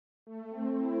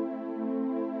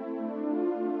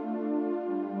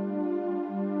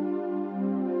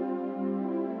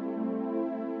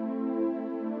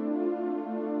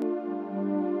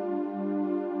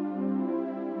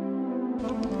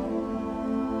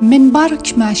من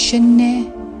برك ما شنة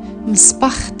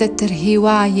مصبخت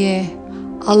ترهيواية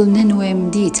الننوى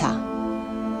مديتا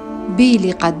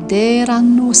بيلي قديرا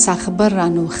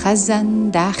وسخبرا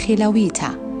وخزن داخلويتا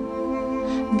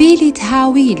بيلي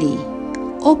تهاويلي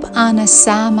أب أنا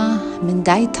السامة من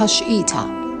داي تشئيتا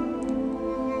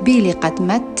بيلي قد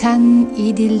متن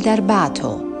إيدي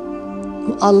الدرباتو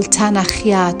وألتنا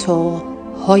خياتو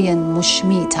هوين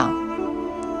مشميتا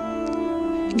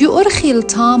جو أرخي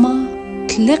الطامة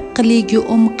تلقلي جو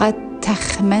قد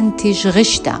تخمنتي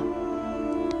جغشتا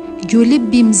جو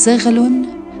لبي مزغلن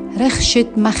رخشت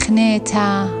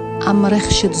مخنيتا أم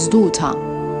رخشت زدوتا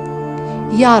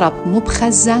يا رب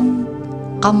مبخزن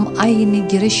قم أين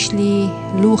جرشلي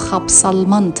لوخة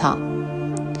بصلمنتا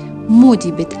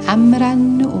مودي بتأمرا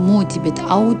ومودي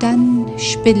بتأودا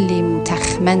شبلي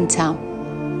متخمنتا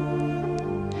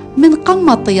من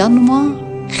قمة ينوى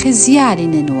خزيالي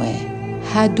ننوى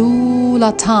هدولة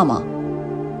طامة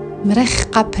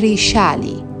مرخقة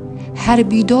بريشالي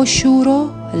هربيدو شورو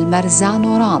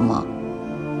المرزانو راما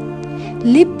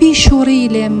لبي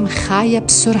شوريلم خايب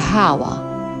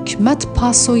سرهاوة كمت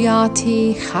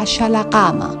باسوياتي خاشا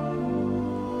قامة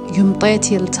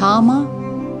يمطيتي الطامة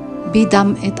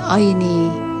بدمئة عيني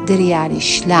دريالي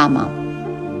شلامة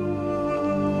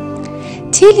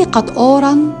تيلي قد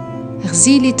أورن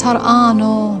غزيلي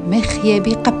ترآنو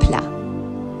مخيبي قبلة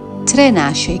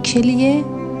ترينا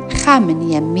شكلية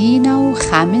خامن يمينة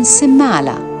وخامن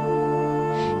سمالة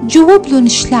جوبلن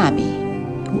شلامي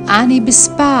وآني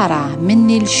بسبارة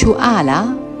مني الشؤالة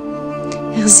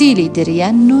غزيلي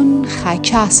دريانن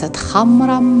خاكاسة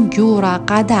خمرم جورا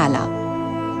قادالة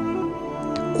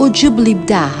وجبلي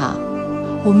بداها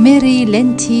ومري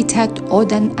لنتي تت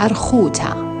أودن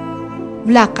أرخوتا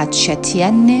ولاقت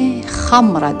شتيني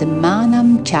خمرة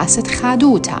دمانم كاسة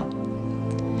خادوتا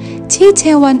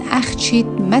تيتوان أخشيت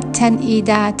متن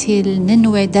إيداتي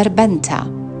الننوى دربنتا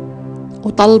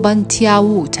وطلبا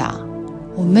تياووتا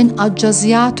ومن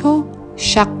أجزياتو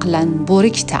شقلا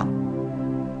بوركتا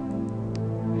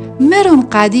مرن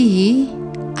قادي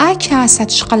أكاسة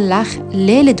شقلخ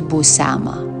ليلة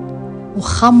بوسامة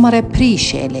وخمرة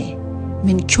بريشيلي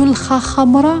من كل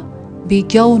خمرة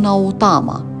بجونة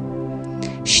وطامة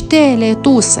شتيلي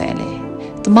طوصيلي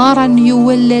تمارا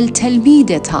يولل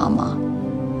تلميدة تامة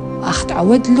أخت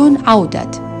عودلون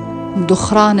عودد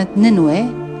مدخرانة ننوى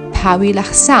بحاويل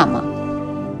خسامة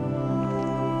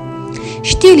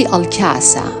شتيلي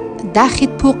الكاسة داخت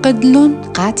بوقدلون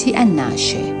قاتي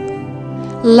الناشي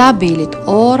لابيلت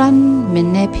أوران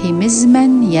من نبهي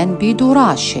مزمن ينبي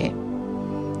دراشي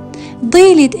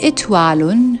ضيلت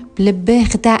إتوالون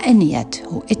بلبيخ دائنيت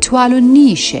وإتوالون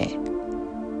نيشي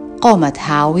قومت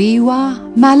هاويوة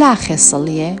ملاخي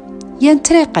صلية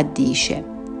ينتري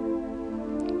قديشي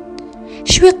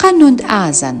شوي قنوند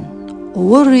آزن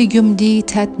وري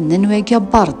جمديتت ننوي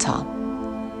جبرتا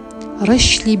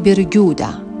رشلي برجودة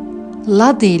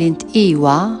لا ضيلنت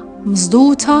إيوة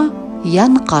مصدوطة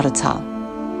ينقرتا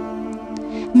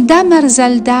مدامر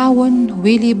زلداون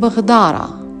ويلي بغدارة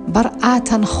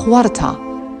برآتا خورتا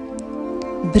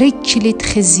بريكلي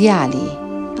تخزيالي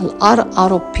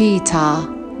الأرقر بيتا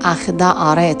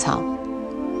أخدا أريتا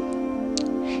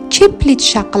كبلي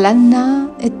تشقلنا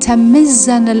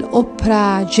التمزن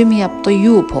الأوبرا جمية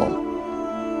بطيوبو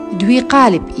دوي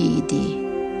قالب إيدي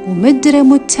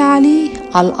ومدرم التالي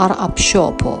الأرقب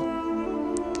شوبو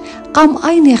قام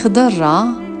أين خضرة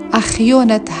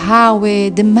أخيونة هاوي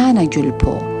دمانة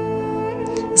جلبو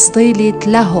صديلي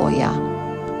تلهويا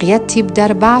قيادتي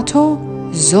بدرباتو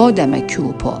زودة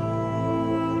مكوبو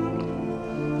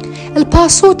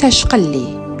الباسو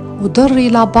تشقلي وضري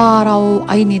لبارة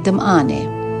وعيني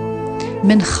دمانة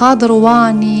من خاضر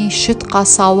واني شتقة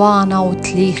صوانة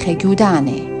وتليخة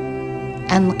جوداني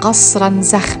أن قصرا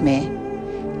زخمة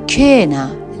كينا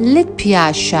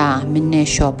لتبياشا من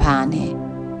شوباني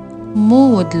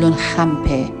مودلن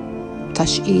خمبة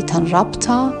تشئيتا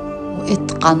ربطة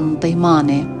وإتقن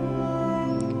ضمانة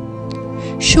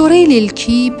شوريلي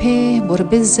الكيبة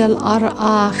بربز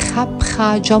الأرقى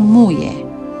خبخة جموية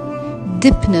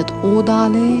دبنت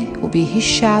أوضالي وبيه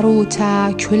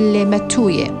الشعروتا كل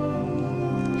متوية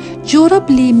جورب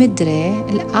لي مدري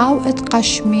الأوقت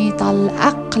قشمي طل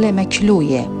أقل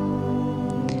مكلوية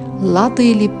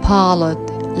لطي لي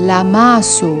بالد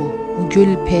لماسو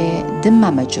وقلبي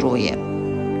دمه مجروية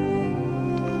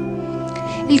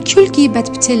الكل جيبت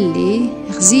بتلي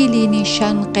غزيلي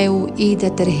نيشانقي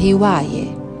وإيدة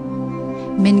رهيواية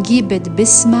من جيبت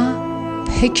بسمة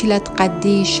بهكلة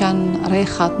قديشا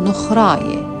ريخة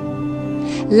نخراية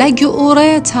لقي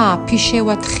أوريتا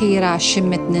بيشوة خيرا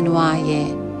شمت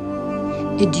ننواية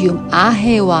اديوم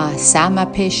آهوا سامة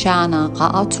بيشانا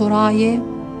قاطراية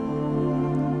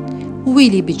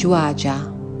ويلي بجواجة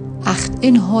أخت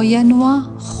إنهو ينوى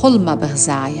خلمة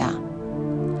بغزايا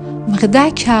مغدا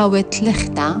كاوت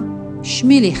لختا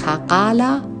شميلي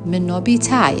خاقالة منو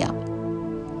بيتايا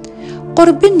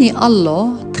قربني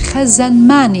الله تخزن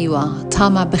مانيوة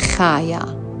تاما بخايا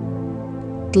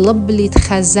طلب لي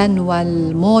تخزن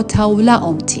والموتى ولا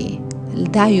أمتي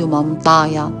الدايو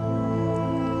ممطايا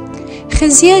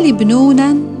خزيالي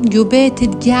بنونا جوبيت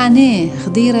دجاني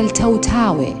خدير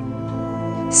التوتاوي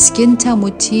سكنتا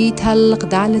متيتا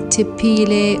الغدال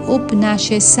التبيلي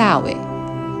وبناشي ساوي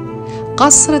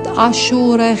قصرة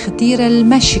عاشورة خدير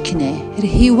المشكنة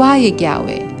رهيواية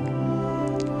جاوي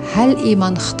هل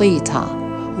إيمان خطيطة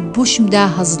وبوش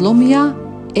مداها ظلمية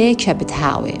إيكا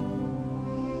بتهاوي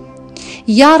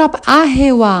يا رب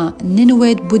آهوا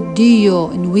ننويد بوديو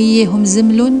نويهم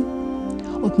زملون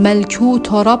وبملكو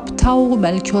تربتا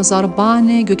وملكو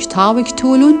زربانة جوكتاوي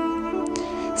كتولون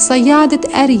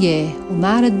صيادة أريه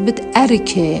ومارد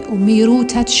بتأركة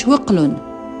وميروتا تشوقلن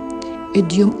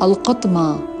اديوم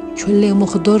القطمة كل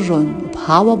مخضرن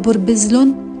وبهاوا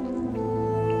بربزلن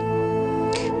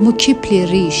مكيبلي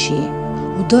ريشي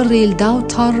ودري الداو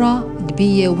ترى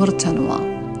دبيه ورتنوا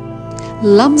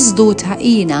لمز دوتا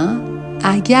إينا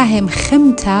أجاهم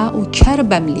خمتا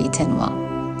وكربة مليتنوا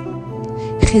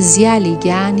خزيالي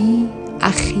جاني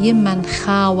أخ يمن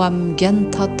خاوم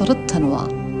جنطة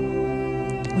رتنوا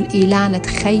والإيلانة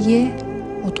تخيه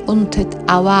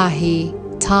وتقنطت أواهي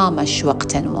تامش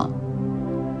وقتنوا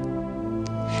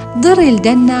ضري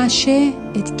الدناشة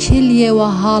اتكلية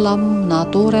وهالم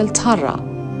ناطور الترى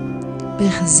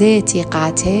بغزيتي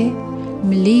قاتي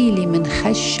مليلي من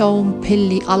خشة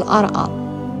ومبلي الأرقى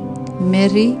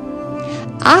مري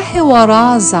آه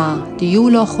ورازة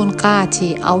ديولو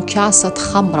خنقاتي أو كاسة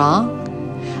خمرة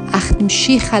أخدم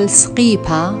شيخة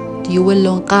السقيبة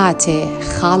ديولو نقاتي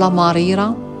خالة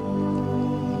مريرة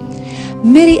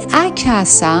مري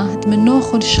آكاسة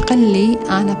دمنوخن شقلي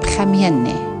أنا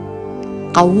بخميني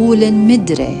قول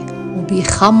مدري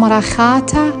وبخمرة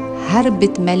خاتة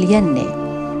هربت مليني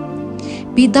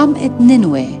بدمقة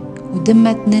ننوي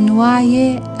ودمت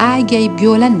ننواية آجي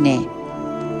بيولني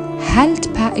هل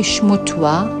تباقش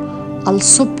متوى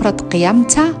الصبرة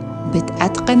قيمتا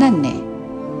بتأتقنني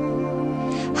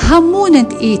همونة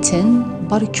إيتن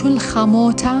بركل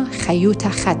خموتا خيوتا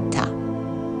ختا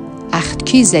أخت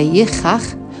كي زي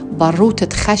خخ بروت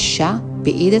تخشى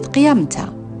بإيدة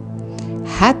قيمتا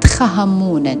هتخ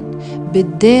همونن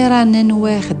بالديرة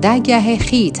ننوخ داجه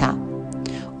خيتا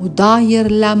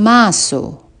وداير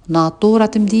لماسو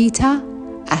ناطورة مديتا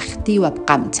أختي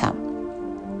وبقمتا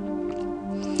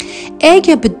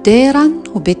ايجا بالديرن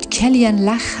وبتكلين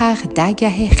لخخ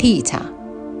داجه خيتا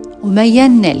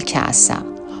ومين الكاسة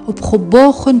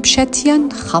وبخبوخن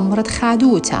بشتين خمرة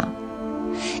خادوتا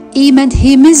إيمن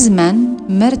هي مزمن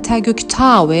مرتا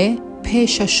جوكتاوي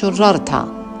بيشا شررتا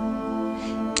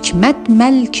كمت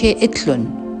ملكة اتلن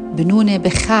بنونة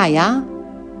بخايا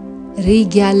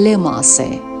ريجا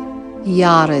لماسي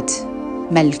يارد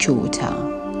ملكوتا